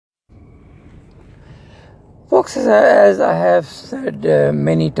Folks, as I have said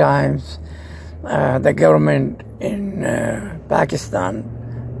many times, the government in Pakistan,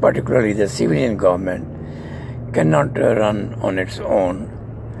 particularly the civilian government, cannot run on its own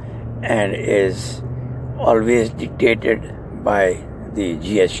and is always dictated by the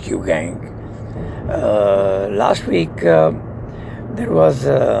GHQ gang. Last week there was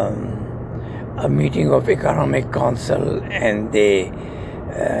a meeting of Economic Council, and they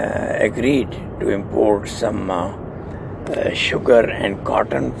agreed to import some sugar and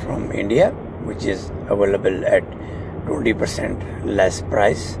cotton from India, which is available at 20% less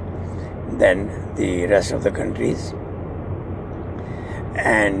price than the rest of the countries.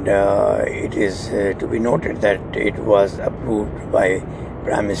 And it is to be noted that it was approved by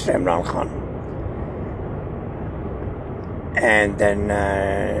Prime Minister Imran Khan. And then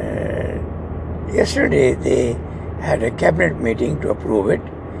yesterday they had a cabinet meeting to approve it,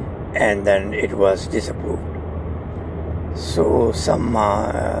 and then it was disapproved. So some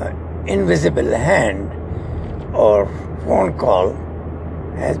invisible hand or phone call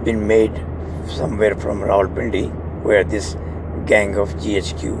has been made somewhere from Rawalpindi, where this gang of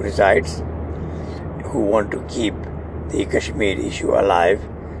GHQ resides, who want to keep the Kashmir issue alive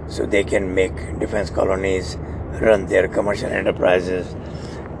so they can make defense colonies, run their commercial enterprises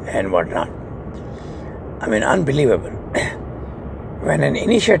and whatnot. I mean, unbelievable. When an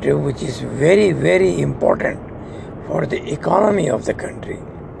initiative which is very, very important for the economy of the country,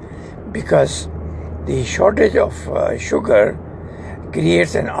 because the shortage of sugar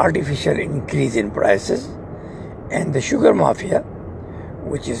creates an artificial increase in prices, and the sugar mafia,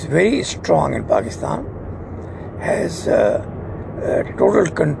 which is very strong in Pakistan, has total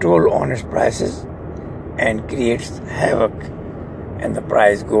control on its prices and creates havoc, and the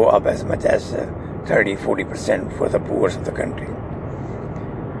price go up as much as 30-40% for the poor of the country.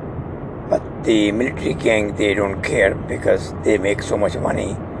 But the military gang, they don't care because they make so much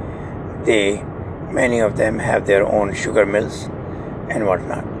money. Many of them have their own sugar mills and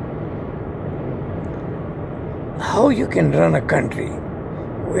whatnot. How you can run a country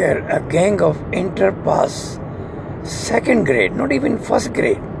where a gang of inter-pass second grade, not even first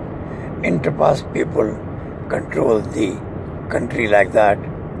grade, inter-pass people control the country like that,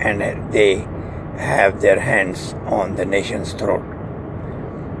 and they have their hands on the nation's throat.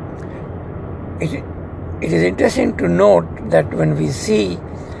 It is interesting to note that when we see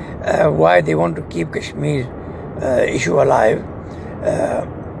why they want to keep Kashmir issue alive,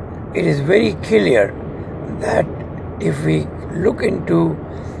 it is very clear that if we look into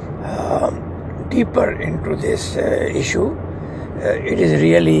deeper into this issue, it is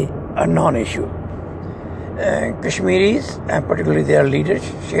really a non-issue. Kashmiris, and particularly their leader,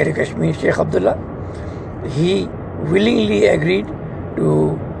 Sher-e-Kashmir, Sheikh Abdullah, he willingly agreed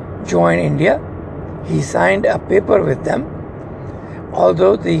to join India. He signed a paper with them,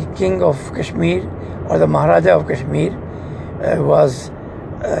 although the King of Kashmir or the Maharaja of Kashmir was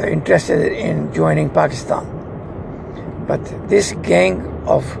interested in joining Pakistan. But this gang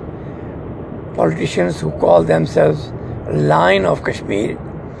of politicians who call themselves Line of Kashmir,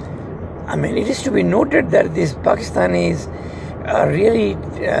 I mean, it is to be noted that these Pakistanis are really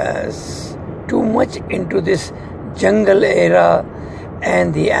too much into this jungle era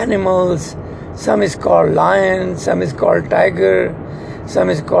and the animals. Some is called lion, some is called tiger, some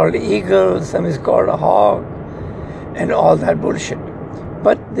is called eagle, some is called hawk, and all that bullshit.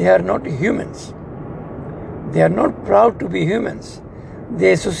 But they are not humans. They are not proud to be humans.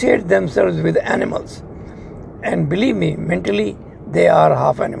 They associate themselves with animals. And believe me, mentally, they are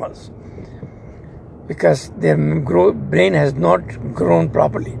half animals, because their brain has not grown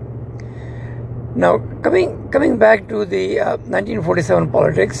properly. Now, coming back to the 1947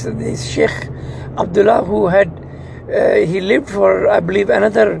 politics, the Sheikh Abdullah, who he lived for, I believe,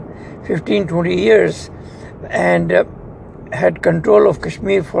 another 15-20 years, and had control of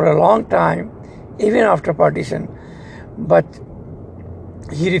Kashmir for a long time, even after partition, but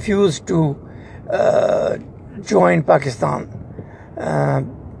he refused to join Pakistan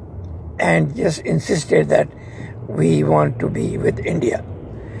and just insisted that we want to be with India.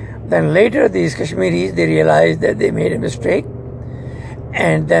 Then later these Kashmiris, they realized that they made a mistake,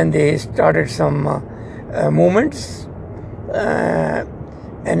 and then they started some movements.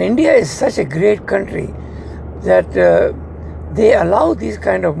 And India is such a great country that they allow these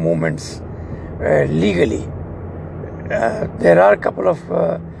kind of movements legally. There are a couple of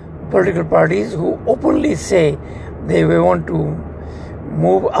political parties who openly say they want to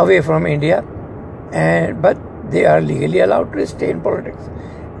move away from India, but they are legally allowed to stay in politics,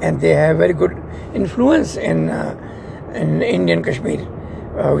 and they have very good influence in Indian Kashmir.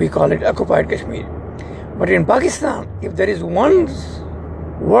 We call it occupied Kashmir. But in Pakistan, if there is one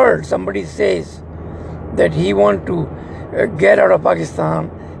word somebody says that he want to get out of Pakistan,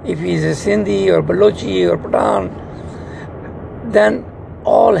 if he is a Sindhi or Balochi or Pathan, then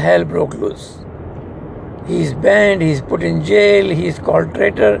all hell broke loose. He is banned, he is put in jail, he is called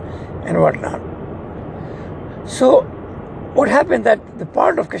traitor and whatnot. So what happened that the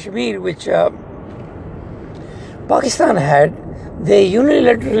part of Kashmir which Pakistan had, they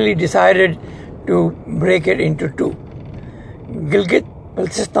unilaterally decided to break it into two: Gilgit,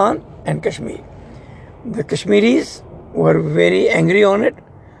 Baltistan and Kashmir. The Kashmiris were very angry on it,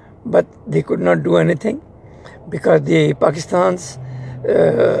 but they could not do anything because the Pakistan's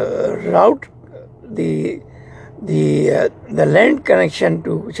route, the land connection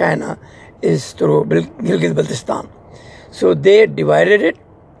to China is through Gilgit-Baltistan. So they divided it,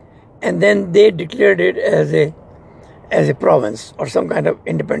 and then they declared it as a province or some kind of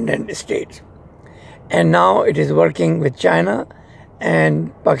independent state. And now it is working with China,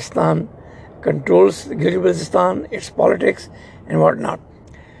 and Pakistan controls Gilgit-Baltistan, its politics and whatnot.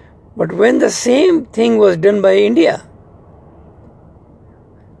 But when the same thing was done by India,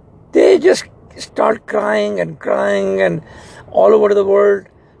 they just start crying and all over the world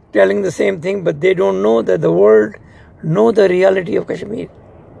telling the same thing, but they don't know that the world know the reality of Kashmir.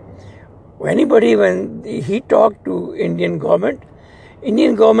 Anybody, when he talked to Indian government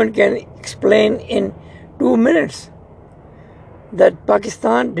can explain in 2 minutes that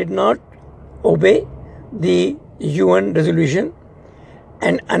Pakistan did not obey the UN resolution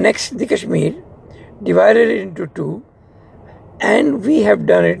and annexed the Kashmir, divided it into two, and we have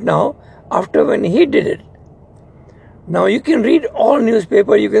done it now after when he did it. Now you can read all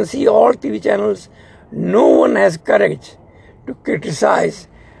newspaper, you can see all TV channels. No one has courage to criticize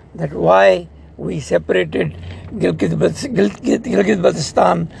that why we separated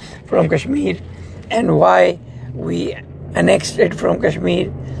Gilgit-Baltistan from Kashmir and why we annexed it from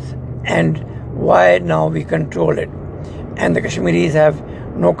Kashmir and why now we control it. And the Kashmiris have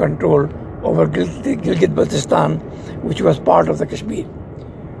no control over Gilgit-Baltistan, which was part of the Kashmir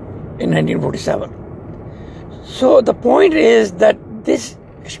in 1947. So the point is that this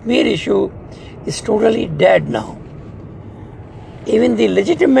Kashmir issue is totally dead now. Even the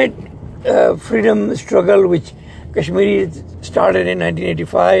legitimate freedom struggle which Kashmiris started in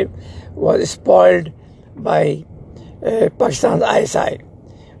 1985 was spoiled by Pakistan's ISI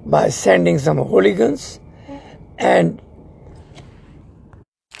by sending some hooligans, and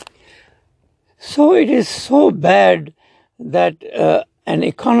so it is so bad that an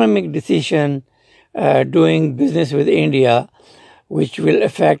economic decision doing business with India, which will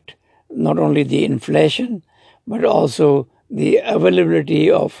affect not only the inflation but also the availability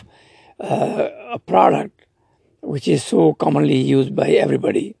of a product which is so commonly used by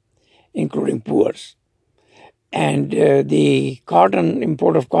everybody, including poors. And the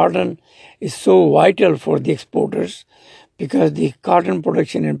import of cotton is so vital for the exporters because the cotton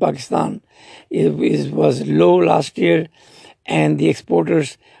production in Pakistan was low last year, and the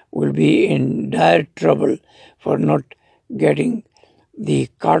exporters will be in dire trouble for not getting the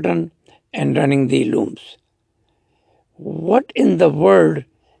cotton and running the looms. What in the world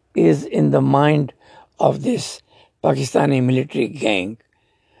is in the mind of this Pakistani military gang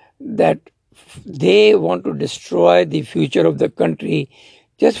that they want to destroy the future of the country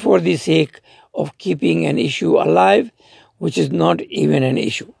just for the sake of keeping an issue alive, which is not even an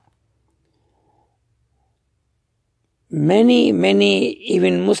issue? Many,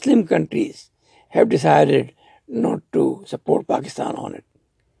 even Muslim countries have decided not to support Pakistan on it.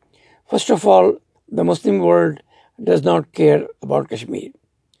 First of all, the Muslim world does not care about Kashmir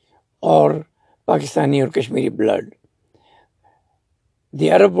or Pakistani or Kashmiri blood.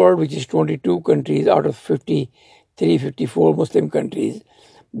 The Arab world, which is 22 countries out of 53, 54 Muslim countries,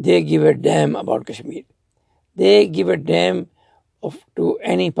 they give a damn about Kashmir. They give a damn to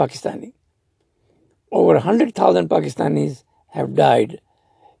any Pakistani. Over 100,000 Pakistanis have died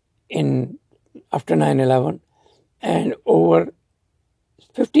after 9/11, and over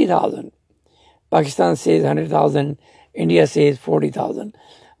 50,000. Pakistan says 100,000, India says 40,000.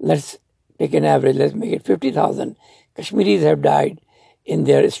 Let's take an average, let's make it 50,000. Kashmiris have died in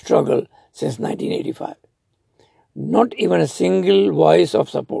their struggle since 1985. Not even a single voice of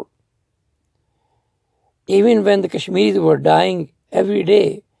support. Even when the Kashmiris were dying every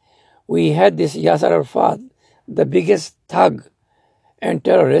day, we had this Yasser Arafat, the biggest thug and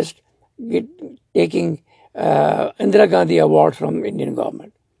terrorist, taking Indira Gandhi Award from Indian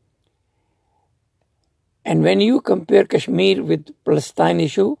government. And when you compare Kashmir with Palestine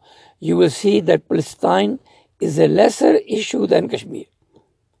issue, you will see that Palestine is a lesser issue than Kashmir.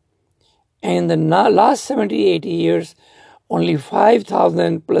 And in the last 70, 80 years, only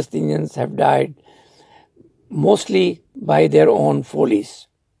 5,000 Palestinians have died, mostly by their own follies.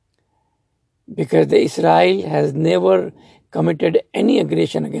 Because the Israel has never committed any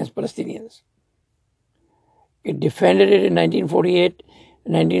aggression against Palestinians. It defended it in 1948,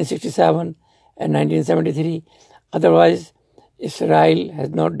 1967, and 1973. Otherwise, Israel has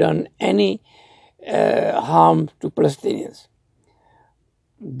not done any harm to Palestinians.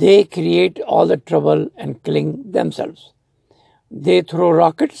 They create all the trouble and killing themselves. They throw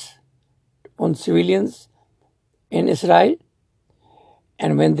rockets on civilians in Israel,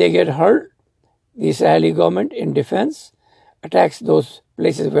 and when they get hurt, the Israeli government in defense attacks those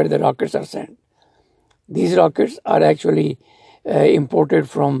places where the rockets are sent. These rockets are actually imported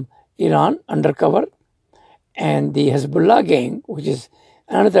from Iran undercover, and the Hezbollah gang, which is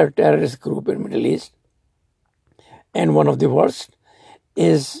another terrorist group in the Middle East, and one of the worst,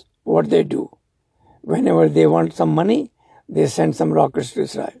 is what they do. Whenever they want some money, they send some rockets to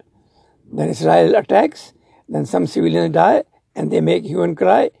Israel. Then Israel attacks, then some civilians die, and they make hue and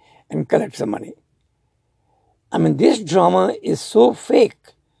cry and collect some money. I mean, this drama is so fake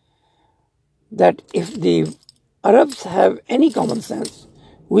that if the Arabs have any common sense,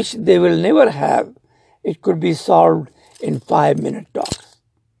 which they will never have, it could be solved in 5-minute talks.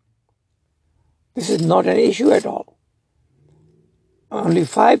 This is not an issue at all. Only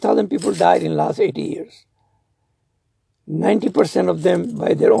 5,000 people died in the last 80 years. 90% of them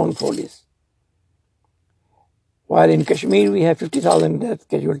by their own follies. While in Kashmir we have 50,000 death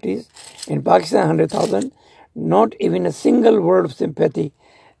casualties, in Pakistan 100,000, not even a single word of sympathy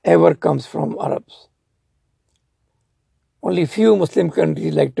ever comes from Arabs. Only few Muslim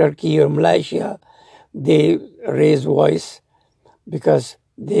countries like Turkey or Malaysia, they raise voice because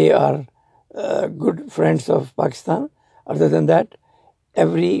they are good friends of Pakistan. Other than that,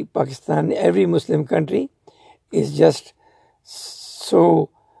 every Muslim country is just so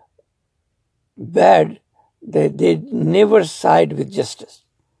bad that they never side with justice.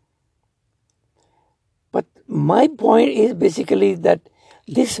 But my point is basically that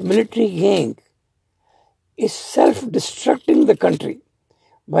this military gang is self-destructing the country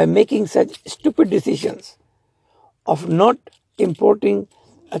by making such stupid decisions of not importing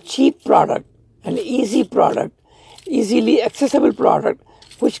a cheap product, an easy product, easily accessible product,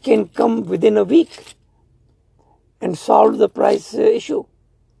 which can come within a week and solve the price issue,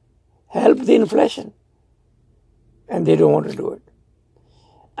 help the inflation. And they don't want to do it.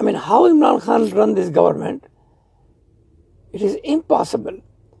 I mean, how Imran Khan run this government? It is impossible.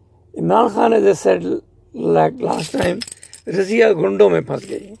 Imran Khan, as I said like last time, Razia Gundo mein phas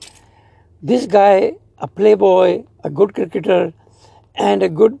gayi. This guy, a playboy, a good cricketer, and a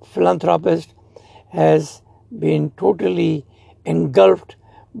good philanthropist, has been totally engulfed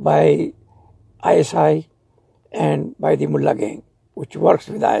by ISI and by the Mullah gang, which works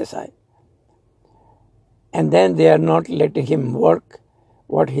with ISI. And then they are not letting him work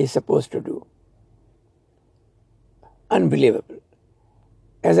what he is supposed to do. Unbelievable.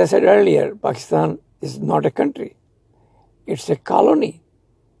 As I said earlier, Pakistan is not a country. It's a colony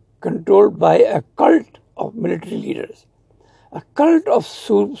controlled by a cult of military leaders, a cult of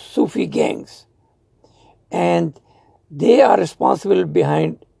Sufi gangs. And they are responsible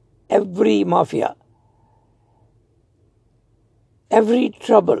behind every mafia, every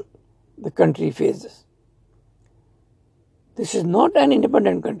trouble the country faces. This is not an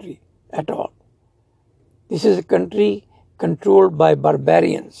independent country at all. This is a country controlled by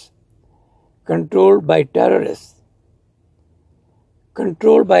barbarians, controlled by terrorists,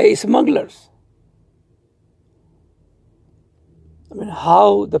 controlled by smugglers. I mean,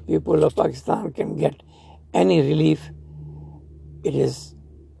 how the people of Pakistan can get any relief, it is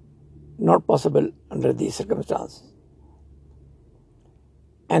not possible under these circumstances.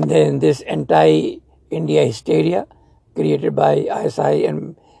 And then this anti-India hysteria created by ISI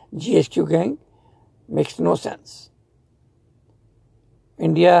and GHQ gang makes no sense.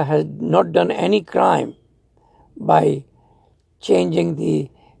 India has not done any crime by changing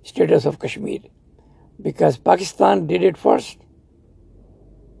the status of Kashmir because Pakistan did it first.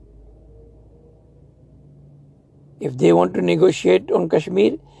 If they want to negotiate on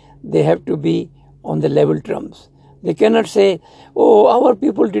Kashmir, they have to be on the level terms. They cannot say, oh, our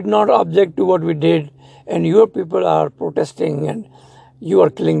people did not object to what we did and your people are protesting and you are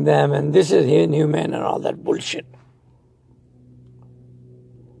killing them and this is inhuman and all that bullshit.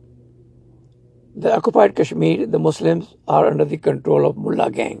 The occupied Kashmir, the Muslims are under the control of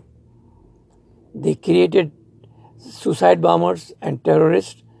Mullah gang. They created suicide bombers and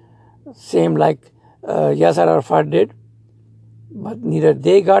terrorists, same like Yasser Arafat did, but neither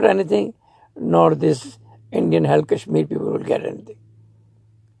they got anything nor this Indian held Kashmir people will get anything.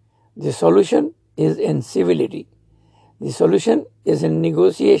 The solution is in civility. The solution is in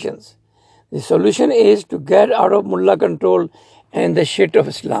negotiations. The solution is to get out of mullah control and the shit of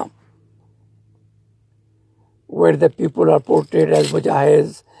Islam, where the people are portrayed as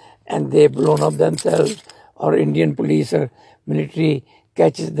mujahids and they blown up themselves, or Indian police or military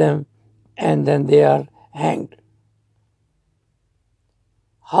catches them and then they are hanged.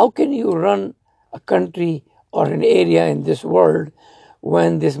 How can you run a country or an area in this world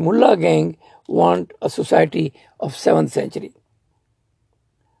when this mullah gang want a society of 7th century?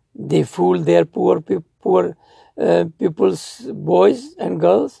 They fool their poor people's boys and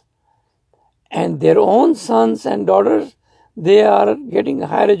girls, and their own sons and daughters, they are getting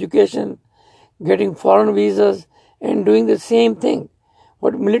higher education, getting foreign visas, and doing the same thing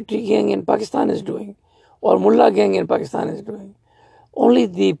what military gang in Pakistan is doing, or mullah gang in Pakistan is doing. Only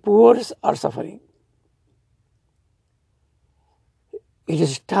the poor are suffering. It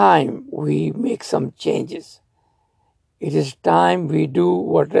is time we make some changes. It is time we do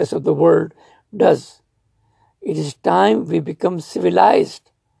what the rest of the world does. It is time we become civilized.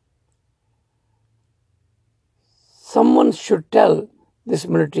 Someone should tell this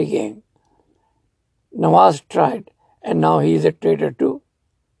military gang, Nawaz tried and now he is a traitor too.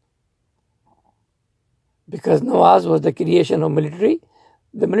 Because Nawaz was the creation of military,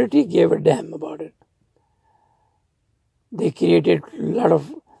 the military gave a damn about it. They created a lot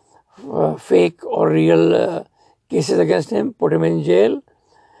of fake or real cases against him, put him in jail,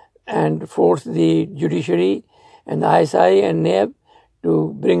 and forced the judiciary and the ISI and NAB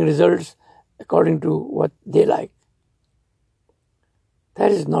to bring results according to what they like.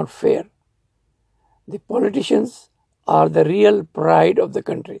 That is not fair. The politicians are the real pride of the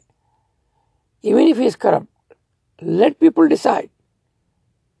country. Even if he is corrupt, let people decide.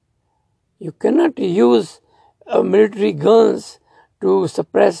 You cannot use military guns to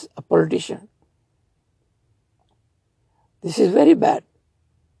suppress a politician. This is very bad.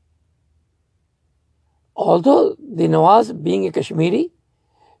 Although the Nawaz, being a Kashmiri,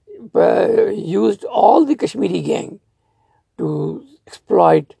 used all the Kashmiri gang to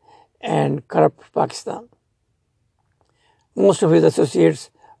exploit and corrupt Pakistan. Most of his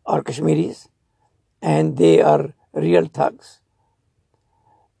associates are Kashmiris, and they are real thugs.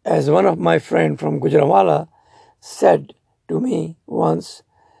 As one of my friends from Gujranwala said to me once,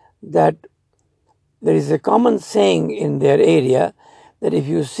 that there is a common saying in their area that if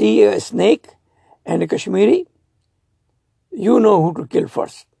you see a snake and a Kashmiri, you know who to kill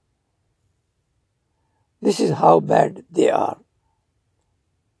first. This is how bad they are.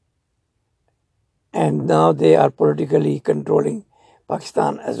 And now they are politically controlling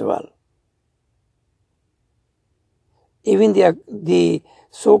Pakistan as well. Even the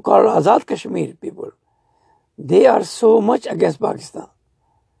so-called Azad Kashmir people, they are so much against Pakistan.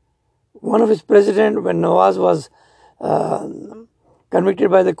 One of his president, when Nawaz was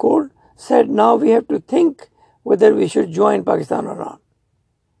convicted by the court, said, now we have to think whether we should join Pakistan or not.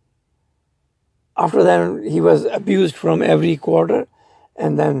 After that, he was abused from every quarter,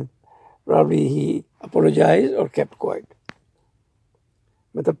 and then probably he apologized or kept quiet.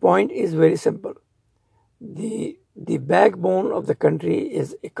 But the point is very simple. The backbone of the country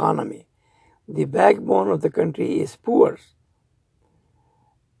is economy. The backbone of the country is poor.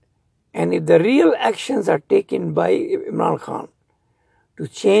 And if the real actions are taken by Imran Khan to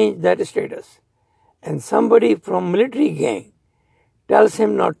change that status, and somebody from military gang tells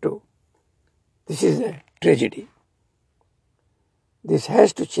him not to, this is a tragedy. This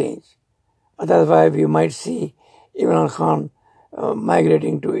has to change. Otherwise, we might see Imran Khan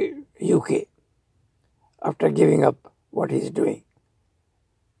migrating to UK after giving up what he's doing.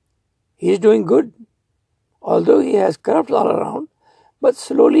 He's doing good, although he has corrupt all around, but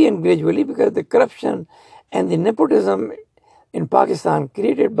slowly and gradually, because the corruption and the nepotism in Pakistan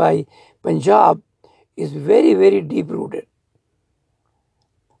created by Punjab is very, very deep-rooted.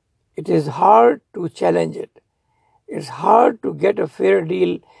 It is hard to challenge it. It's hard to get a fair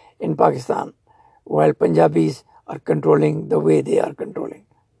deal in Pakistan while Punjabis are controlling the way they are controlling.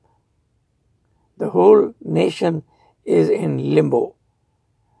 The whole nation is in limbo.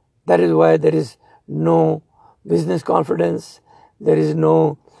 That is why there is no business confidence, there is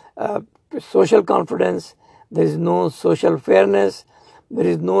no social confidence, there is no social fairness, there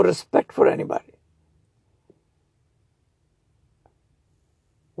is no respect for anybody.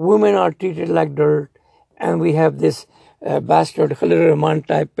 Women are treated like dirt, and we have this bastard Khalil Rahman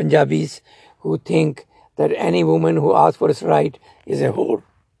type Punjabis who think that any woman who asks for his right is a whore.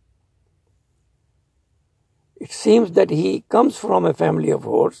 It seems that he comes from a family of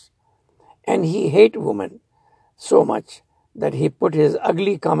whores, And he hate women so much that he put his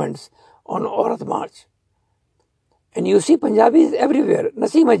ugly comments on Aurat March. And you see Punjabis everywhere.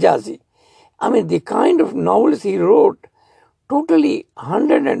 Naseem Hijazi. I mean, the kind of novels he wrote, totally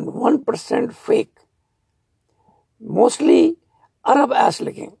 101% fake. Mostly Arab ass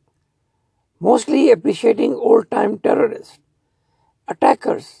licking. Mostly appreciating old-time terrorists,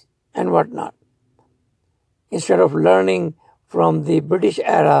 attackers, and whatnot, instead of learning from the British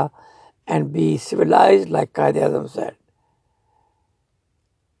era and be civilized like Quaid-e-Azam said.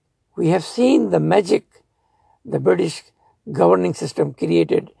 We have seen the magic the British governing system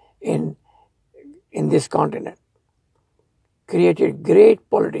created in this continent. Created great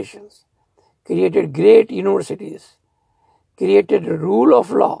politicians, created great universities, created a rule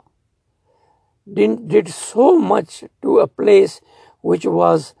of law, did so much to a place which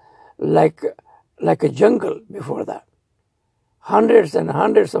was like a jungle before that. Hundreds and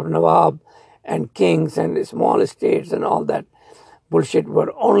hundreds of Nawab and kings and small estates and all that bullshit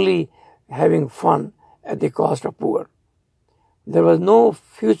were only having fun at the cost of poor. There was no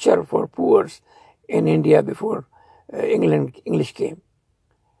future for poor in India before English came.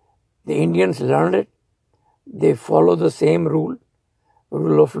 The Indians learned it. They follow the same rule.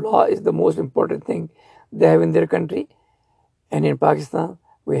 Rule of law is the most important thing they have in their country. And in Pakistan,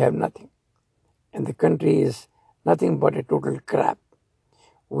 we have nothing. And the country is nothing but a total crap,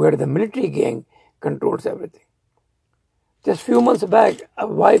 where the military gang controls everything. Just a few months back, a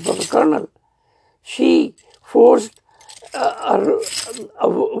wife of a colonel, she forced a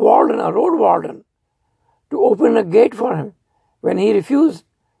road warden, to open a gate for him. When he refused,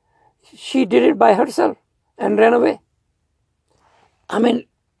 she did it by herself and ran away. I mean,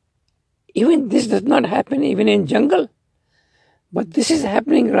 even this does not happen even in jungle. But this is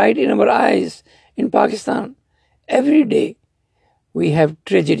happening right in our eyes in Pakistan. Every day we have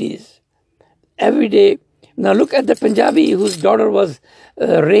tragedies. Every day. Now look at the Punjabi whose daughter was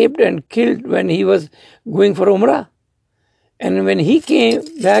raped and killed when he was going for Umrah. And when he came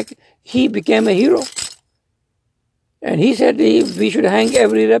back, he became a hero. And he said we should hang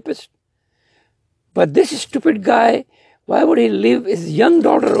every rapist. But this stupid guy, why would he leave his young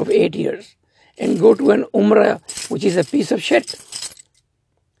daughter of 8 years and go to an Umrah, which is a piece of shit?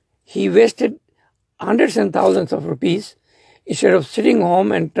 He wasted hundreds and thousands of rupees instead of sitting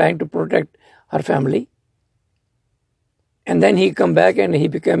home and trying to protect her family. And then he come back and he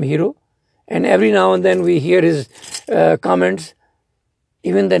became a hero. And every now and then we hear his comments.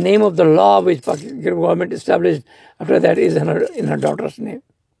 Even the name of the law which Pakistan government established after that is in her daughter's name.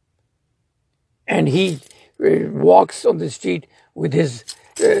 And he walks on the street with his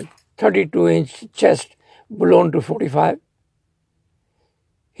 32-inch chest blown to 45.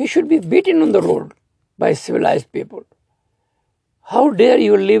 He should be beaten on the road by civilized people. How dare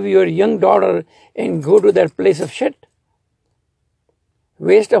you leave your young daughter and go to that place of shit?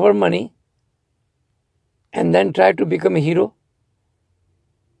 Waste our money and then try to become a hero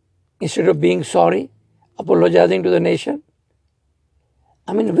instead of being sorry, apologizing to the nation.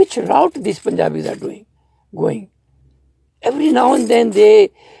 I mean, which route these Punjabis are going? Every now and then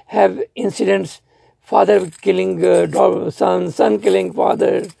they have incidents, father killing son killing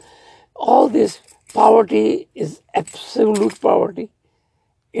father. All this poverty is absolute poverty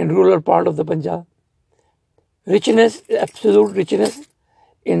in rural part of the Punjab. Richness, absolute richness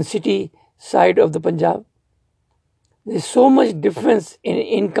in city side of the Punjab. There's so much difference in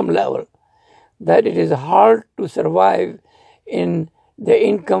income level that it is hard to survive in the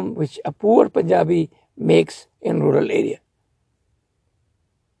income which a poor Punjabi makes in rural area.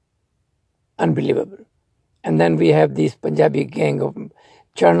 Unbelievable. And then we have these Punjabi gang of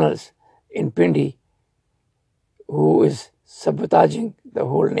journalists in Pindi who is sabotaging the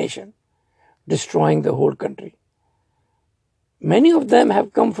whole nation, destroying the whole country. Many of them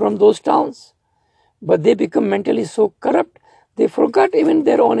have come from those towns, but they become mentally so corrupt, they forgot even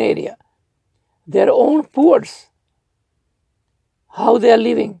their own area, their own poors, how they are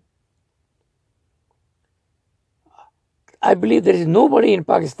living. I believe there is nobody in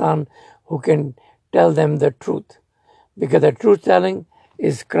Pakistan who can tell them the truth, because the truth telling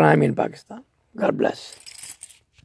is crime in Pakistan. God bless.